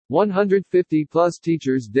150 plus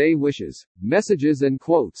Teachers' Day wishes, messages and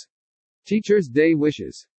quotes. Teachers' Day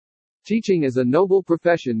wishes. Teaching is a noble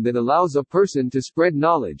profession that allows a person to spread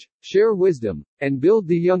knowledge, share wisdom, and build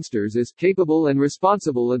the youngsters as capable and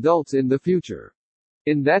responsible adults in the future.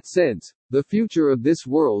 In that sense, the future of this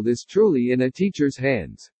world is truly in a teacher's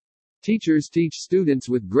hands. Teachers teach students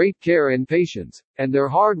with great care and patience, and their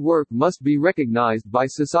hard work must be recognized by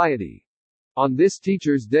society. On this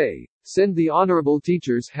Teachers' Day, send the honorable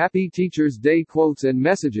teachers Happy Teachers' Day quotes and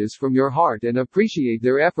messages from your heart and appreciate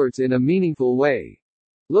their efforts in a meaningful way.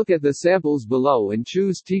 Look at the samples below and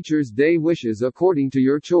choose Teachers' Day wishes according to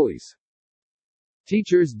your choice.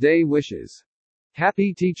 Teachers' Day wishes.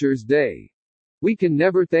 Happy Teachers' Day. We can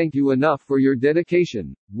never thank you enough for your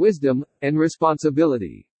dedication, wisdom, and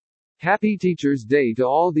responsibility. Happy Teachers' Day to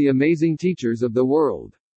all the amazing teachers of the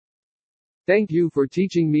world. Thank you for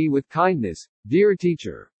teaching me with kindness, dear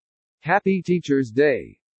teacher. Happy Teachers'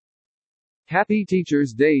 Day. Happy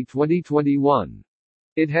Teachers' Day 2021.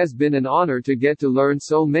 It has been an honor to get to learn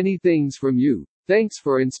so many things from you. Thanks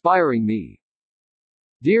for inspiring me.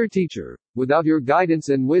 Dear teacher, without your guidance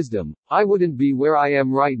and wisdom, I wouldn't be where I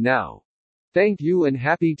am right now. Thank you and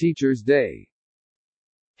Happy Teachers' Day.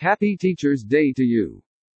 Happy Teachers' Day to you.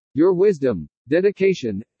 Your wisdom,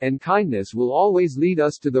 dedication, and kindness will always lead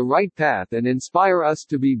us to the right path and inspire us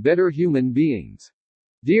to be better human beings.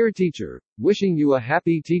 Dear teacher, wishing you a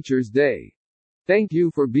Happy Teachers' Day. Thank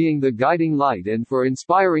you for being the guiding light and for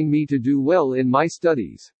inspiring me to do well in my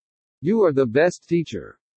studies. You are the best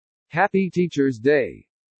teacher. Happy Teachers' Day.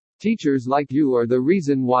 Teachers like you are the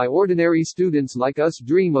reason why ordinary students like us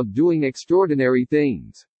dream of doing extraordinary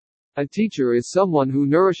things. A teacher is someone who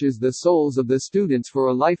nourishes the souls of the students for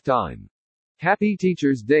a lifetime. Happy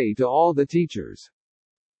Teachers' Day to all the teachers.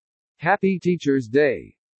 Happy Teachers'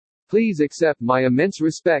 Day. Please accept my immense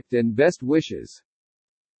respect and best wishes.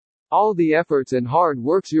 All the efforts and hard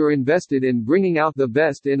works you're invested in bringing out the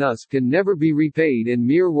best in us can never be repaid in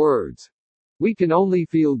mere words. We can only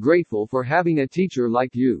feel grateful for having a teacher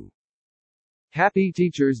like you. Happy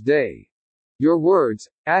Teachers' Day. Your words,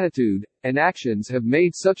 attitude, and actions have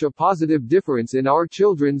made such a positive difference in our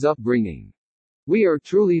children's upbringing. We are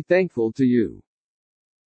truly thankful to you.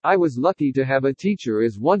 I was lucky to have a teacher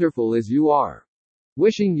as wonderful as you are.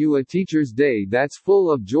 Wishing you a Teacher's Day that's full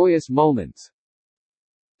of joyous moments.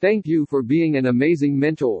 Thank you for being an amazing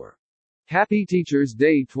mentor. Happy Teachers'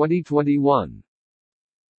 Day 2021.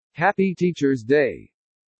 Happy Teachers' Day.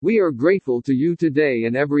 We are grateful to you today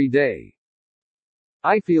and every day.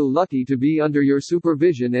 I feel lucky to be under your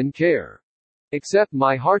supervision and care. Accept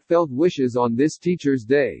my heartfelt wishes on this Teachers'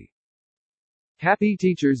 Day. Happy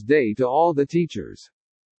Teachers' Day to all the teachers.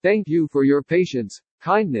 Thank you for your patience,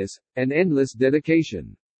 kindness, and endless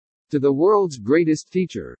dedication. To the world's greatest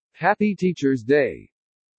teacher, Happy Teachers' Day.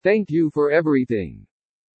 Thank you for everything.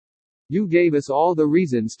 You gave us all the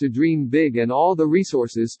reasons to dream big and all the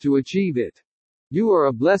resources to achieve it. You are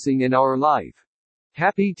a blessing in our life.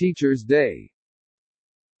 Happy Teachers' Day.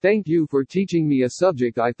 Thank you for teaching me a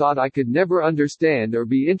subject I thought I could never understand or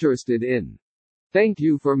be interested in. Thank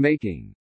you for making